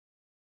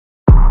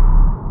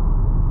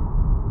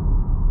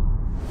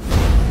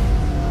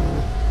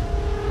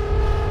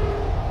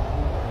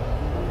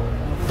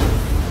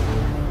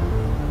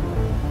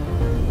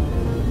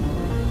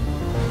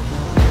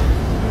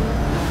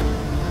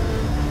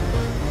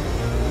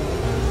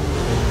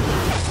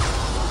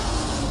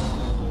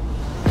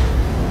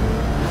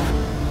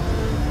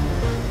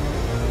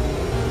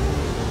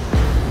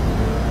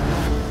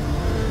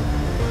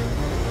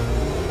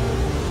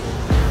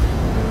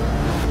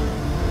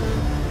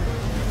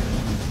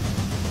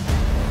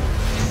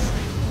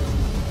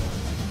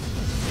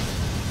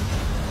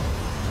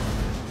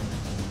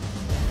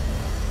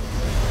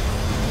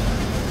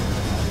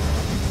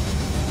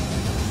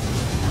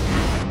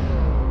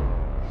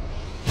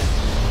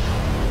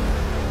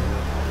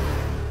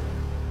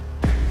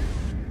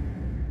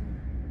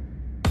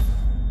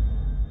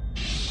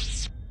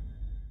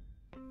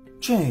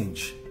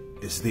Change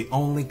is the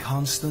only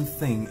constant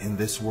thing in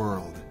this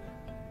world.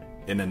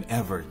 In an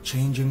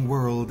ever-changing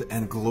world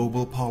and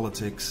global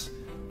politics,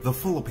 the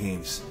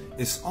Philippines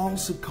is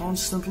also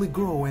constantly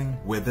growing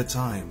with the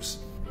times.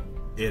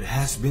 It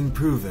has been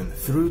proven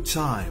through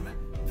time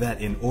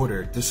that in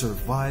order to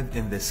survive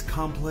in this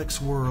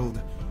complex world,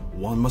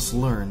 one must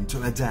learn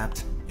to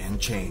adapt and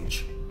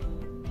change.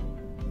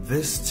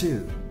 This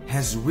too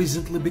has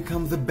recently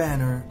become the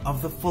banner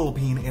of the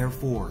Philippine Air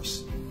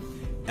Force.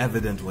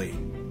 Evidently,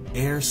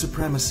 air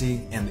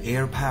supremacy and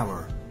air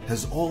power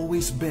has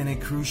always been a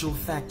crucial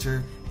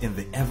factor in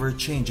the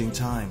ever-changing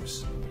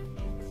times.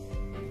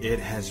 It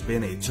has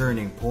been a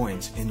turning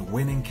point in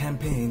winning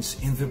campaigns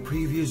in the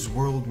previous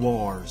world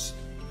wars,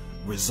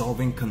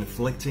 resolving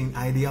conflicting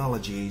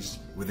ideologies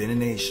within a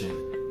nation,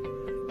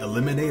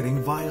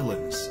 eliminating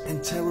violence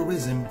and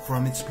terrorism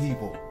from its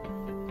people,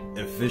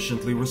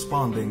 efficiently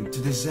responding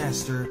to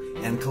disaster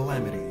and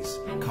calamities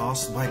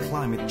caused by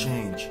climate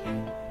change,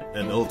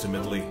 and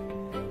ultimately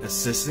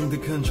assisting the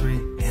country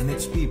and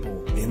its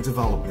people in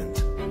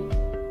development.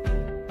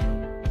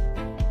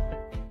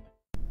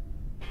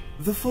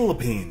 The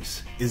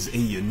Philippines is a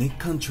unique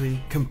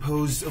country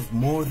composed of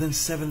more than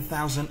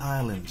 7,000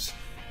 islands,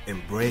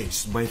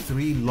 embraced by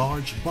 3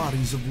 large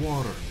bodies of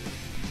water.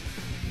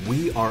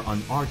 We are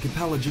an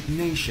archipelagic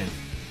nation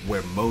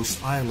where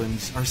most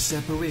islands are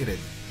separated,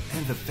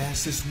 and the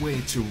fastest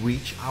way to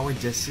reach our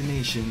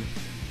destination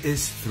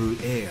is through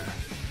air.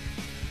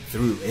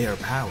 Through air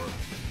power,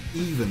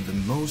 even the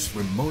most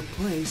remote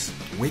place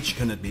which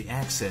cannot be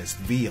accessed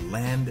via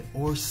land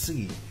or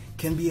sea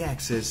can be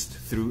accessed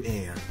through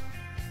air.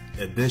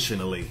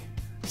 Additionally,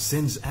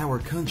 since our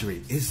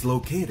country is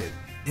located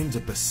in the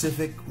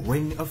Pacific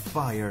Ring of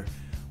Fire,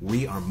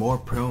 we are more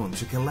prone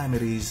to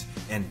calamities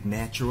and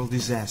natural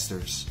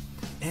disasters,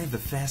 and the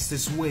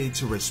fastest way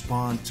to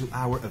respond to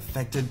our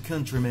affected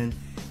countrymen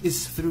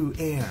is through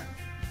air.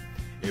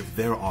 If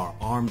there are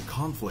armed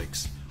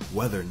conflicts,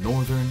 whether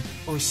northern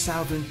or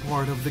southern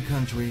part of the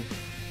country,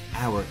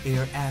 our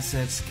air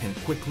assets can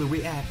quickly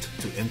react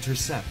to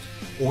intercept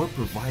or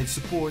provide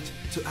support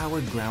to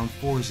our ground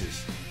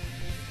forces.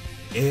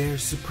 Air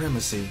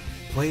supremacy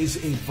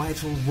plays a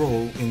vital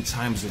role in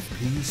times of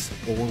peace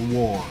or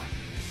war.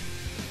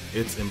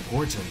 Its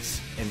importance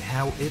and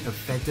how it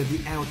affected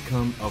the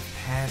outcome of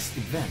past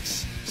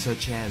events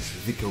such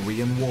as the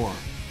Korean War,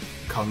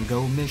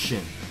 Congo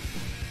Mission,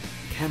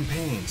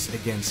 campaigns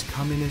against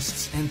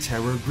communists and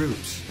terror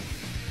groups,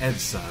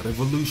 EDSA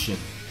Revolution,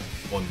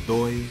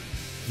 Ondoy,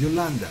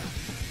 Yolanda,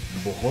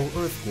 Bohol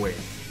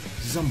Earthquake,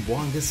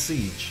 Zamboanga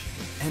Siege,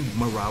 and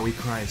Marawi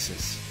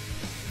Crisis.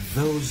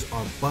 Those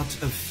are but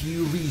a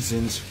few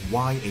reasons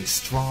why a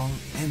strong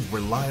and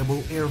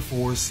reliable Air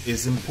Force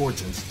is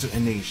important to a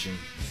nation.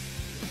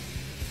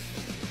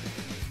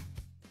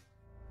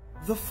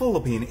 The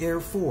Philippine Air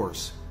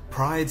Force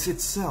prides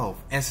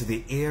itself as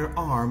the air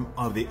arm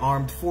of the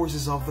Armed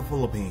Forces of the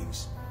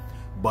Philippines.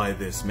 By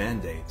this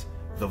mandate,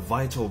 the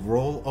vital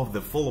role of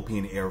the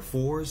Philippine Air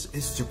Force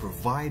is to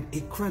provide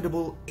a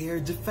credible air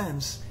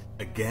defense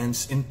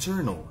against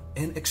internal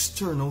and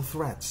external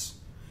threats.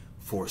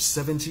 For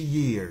 70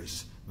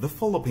 years, the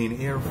Philippine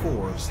Air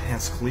Force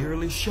has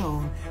clearly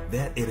shown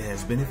that it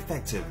has been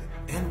effective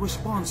and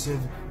responsive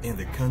in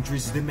the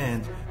country's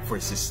demand for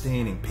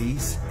sustaining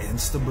peace and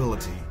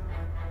stability.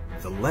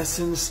 The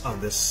lessons of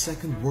the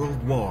Second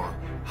World War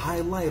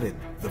highlighted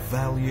the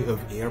value of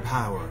air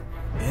power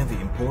and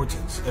the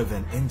importance of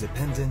an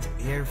independent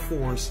Air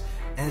Force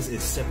as a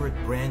separate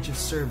branch of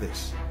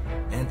service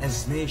and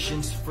as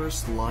nation's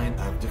first line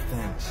of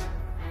defense.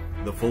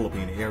 The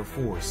Philippine Air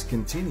Force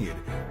continued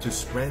to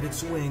spread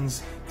its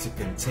wings to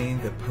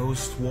contain the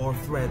post-war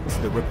threat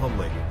to the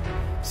Republic,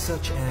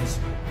 such as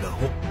the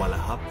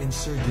Hukbalahap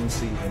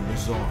insurgency in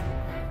Luzon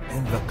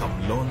and the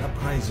Kamlon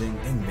uprising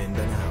in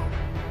Mindanao.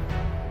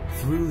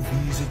 Through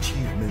these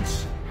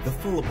achievements, the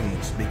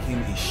Philippines became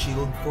a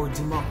shield for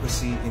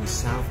democracy in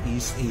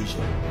Southeast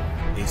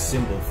Asia, a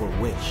symbol for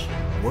which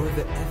were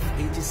the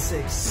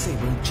F-86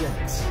 Sabre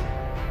jets.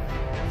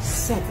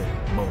 7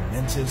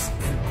 momentous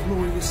and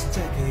glorious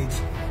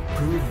decades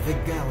proved the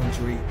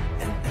gallantry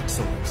and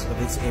excellence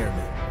of its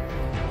airmen.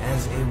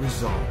 As a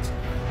result,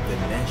 the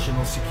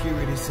national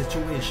security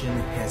situation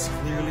has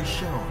clearly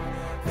shown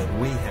that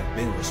we have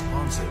been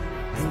responsive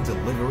in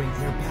delivering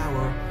air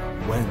power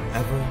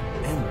whenever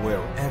and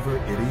wherever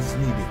it is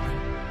needed.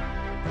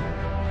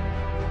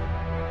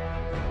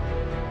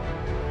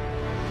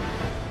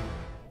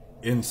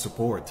 In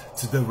support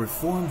to the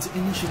reformed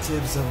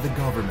initiatives of the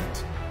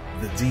government,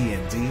 the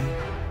DND,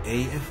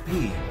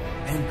 AFP,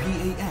 and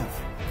PAF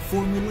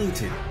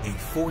formulated a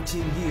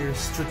 14-year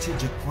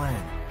strategic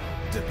plan,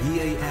 the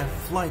PAF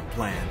Flight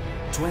Plan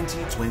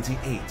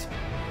 2028.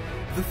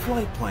 The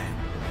flight plan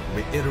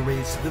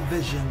reiterates the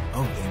vision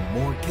of a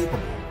more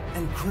capable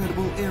and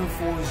credible Air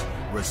Force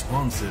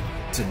responsive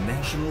to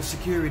national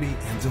security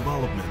and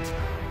development,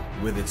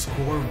 with its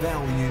core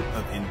value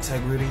of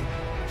integrity,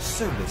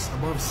 service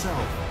above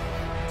self,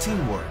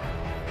 teamwork,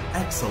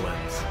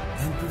 excellence,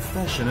 and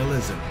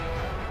professionalism.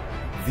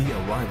 The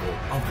arrival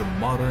of the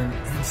modern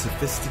and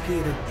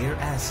sophisticated air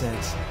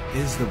assets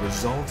is the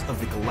result of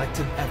the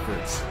collective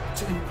efforts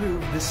to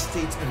improve the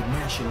state of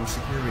national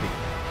security.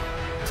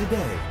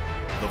 Today,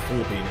 the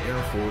Philippine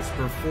Air Force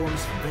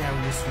performs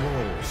various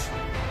roles: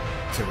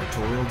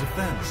 territorial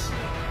defense,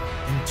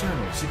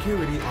 internal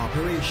security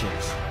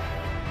operations,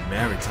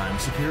 maritime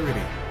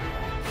security,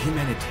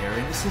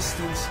 humanitarian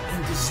assistance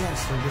and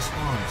disaster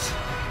response,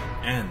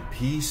 and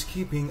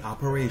peacekeeping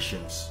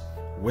operations,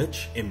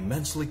 which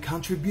immensely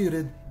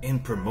contributed in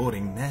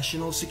promoting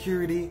national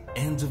security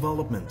and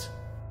development.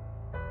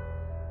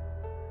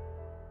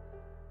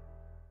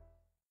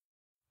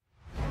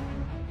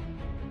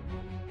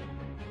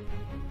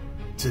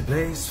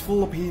 Today's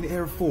Philippine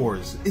Air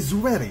Force is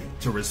ready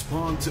to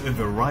respond to a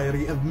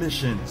variety of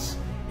missions.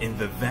 In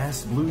the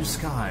vast blue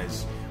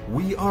skies,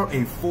 we are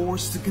a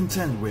force to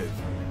contend with,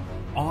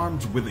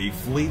 armed with a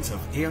fleet of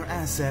air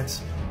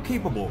assets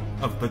capable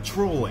of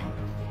patrolling,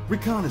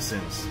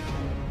 reconnaissance,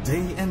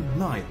 day and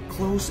night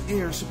close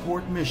air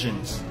support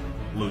missions,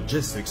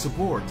 logistic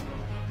support,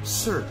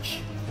 search,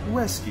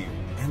 rescue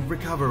and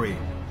recovery,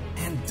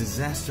 and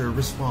disaster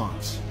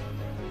response.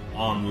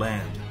 On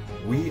land,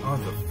 we are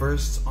the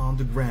first on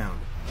the ground.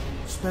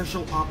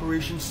 Special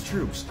operations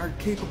troops are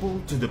capable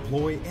to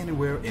deploy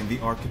anywhere in the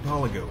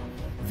archipelago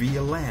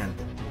via land,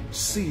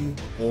 sea,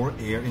 or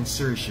air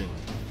insertion.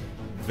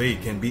 They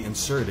can be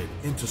inserted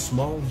into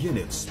small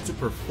units to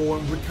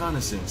perform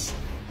reconnaissance,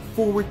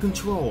 forward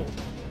control,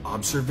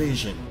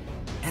 observation,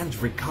 and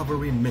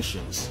recovery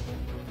missions.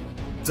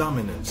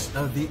 Dominance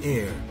of the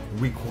air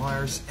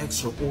requires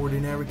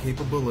extraordinary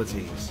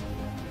capabilities.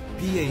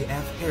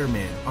 PAF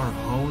airmen are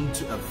honed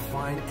to a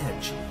fine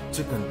edge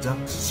to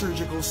conduct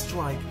surgical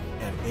strike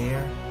at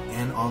air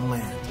and on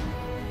land.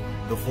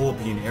 The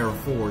Philippine Air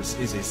Force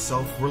is a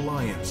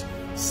self-reliant,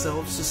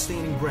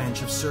 self-sustaining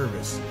branch of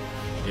service.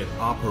 It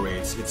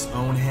operates its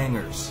own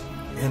hangars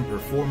and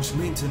performs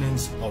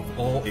maintenance of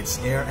all its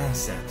air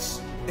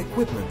assets,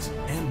 equipment,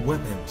 and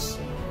weapons.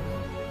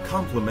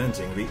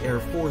 Complementing the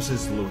Air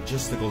Force's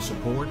logistical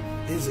support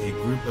is a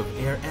group of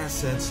air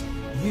assets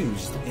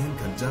used in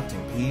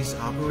conducting peace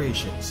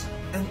operations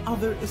and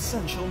other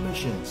essential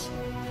missions.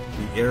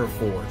 The Air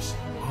Force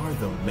are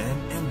the men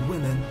and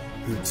women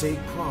who take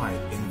pride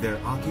in their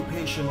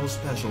occupational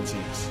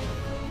specialties,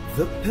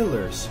 the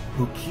pillars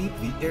who keep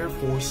the Air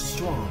Force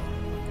strong,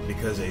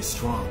 because a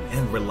strong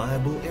and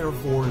reliable Air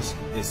Force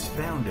is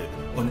founded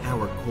on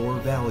our core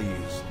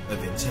values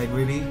of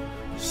integrity,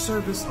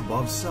 service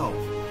above self,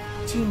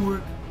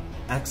 teamwork,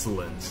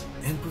 excellence,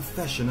 and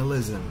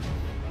professionalism.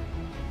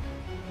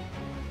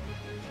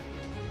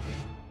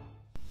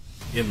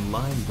 In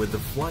line with the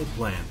Flight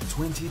Plan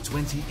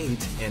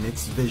 2028 and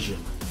its vision,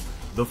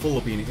 the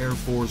Philippine Air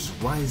Force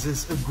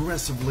rises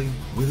aggressively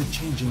with the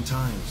changing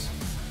times,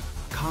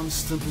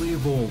 constantly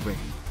evolving,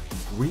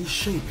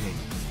 reshaping,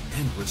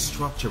 and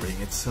restructuring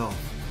itself.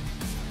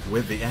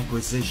 With the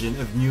acquisition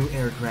of new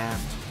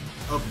aircraft,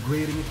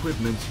 upgrading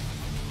equipment,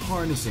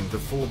 harnessing the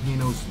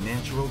Filipinos'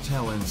 natural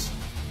talents,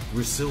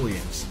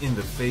 resilience in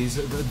the face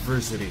of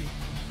adversity,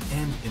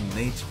 and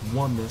innate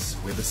oneness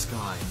with the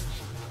sky,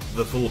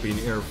 the Philippine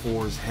Air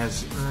Force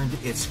has earned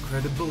its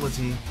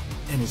credibility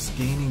and is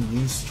gaining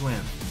new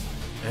strength,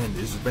 and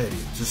is ready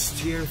to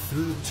steer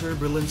through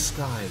turbulent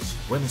skies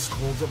when it's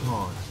called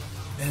upon,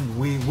 and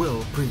we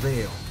will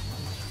prevail.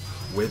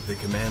 With the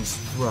command's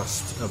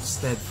thrust of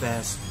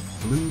steadfast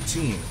Blue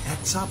Team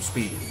at top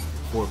speed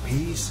for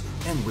peace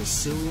and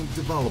resilient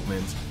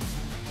development,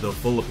 the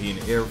Philippine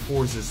Air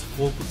Force's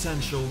full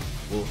potential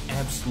will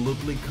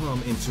absolutely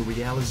come into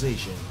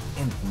realization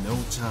in no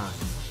time.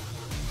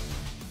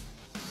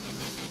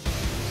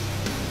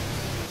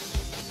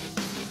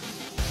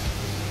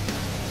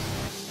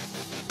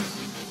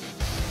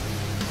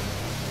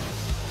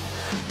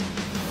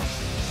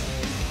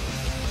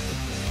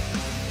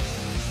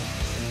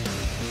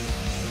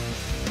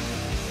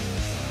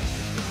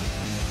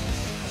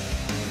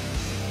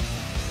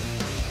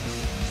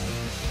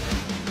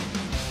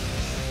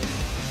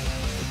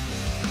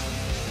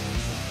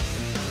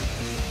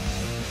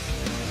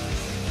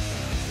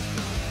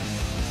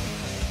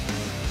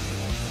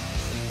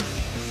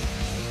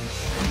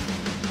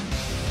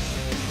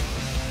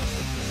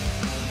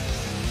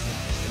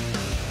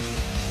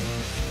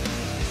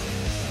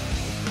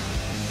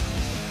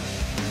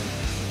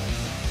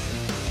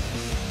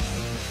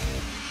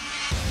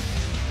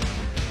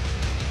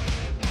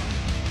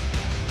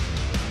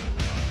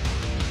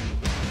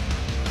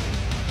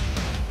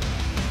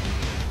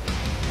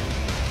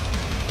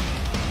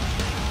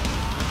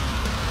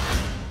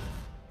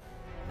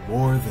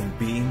 More than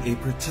being a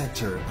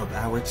protector of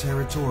our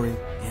territory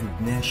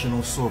and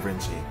national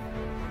sovereignty,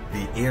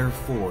 the Air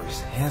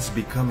Force has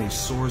become a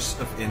source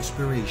of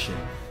inspiration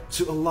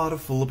to a lot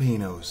of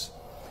Filipinos.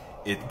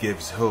 It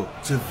gives hope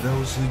to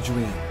those who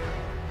dream,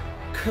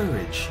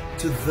 courage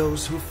to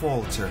those who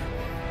falter,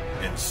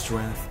 and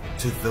strength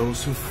to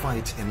those who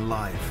fight in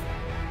life.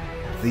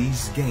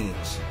 These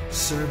gains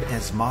serve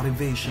as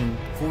motivation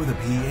for the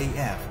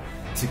PAF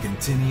to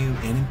continue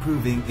in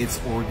improving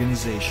its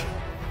organization.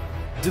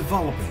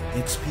 developing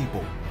its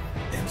people,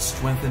 and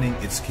strengthening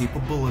its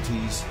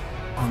capabilities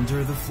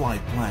under the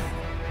flight plan.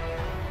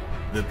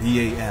 The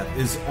PAF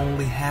is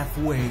only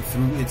halfway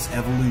through its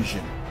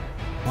evolution,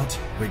 but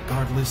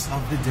regardless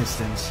of the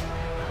distance,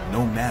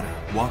 no matter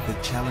what the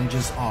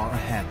challenges are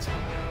ahead,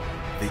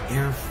 the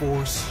Air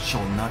Force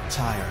shall not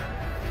tire.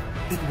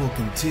 It will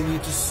continue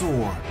to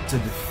soar to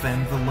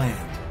defend the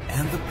land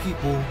and the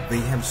people they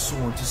have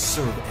sworn to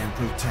serve and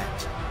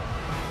protect.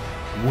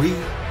 We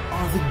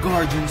are the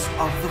guardians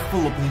of the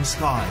Philippine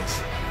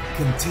skies,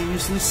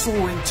 continuously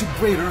soaring to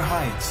greater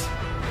heights.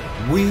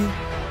 We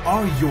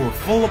are your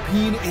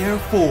Philippine Air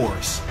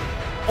Force,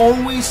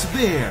 always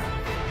there,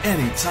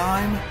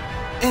 anytime,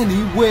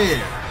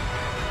 anywhere.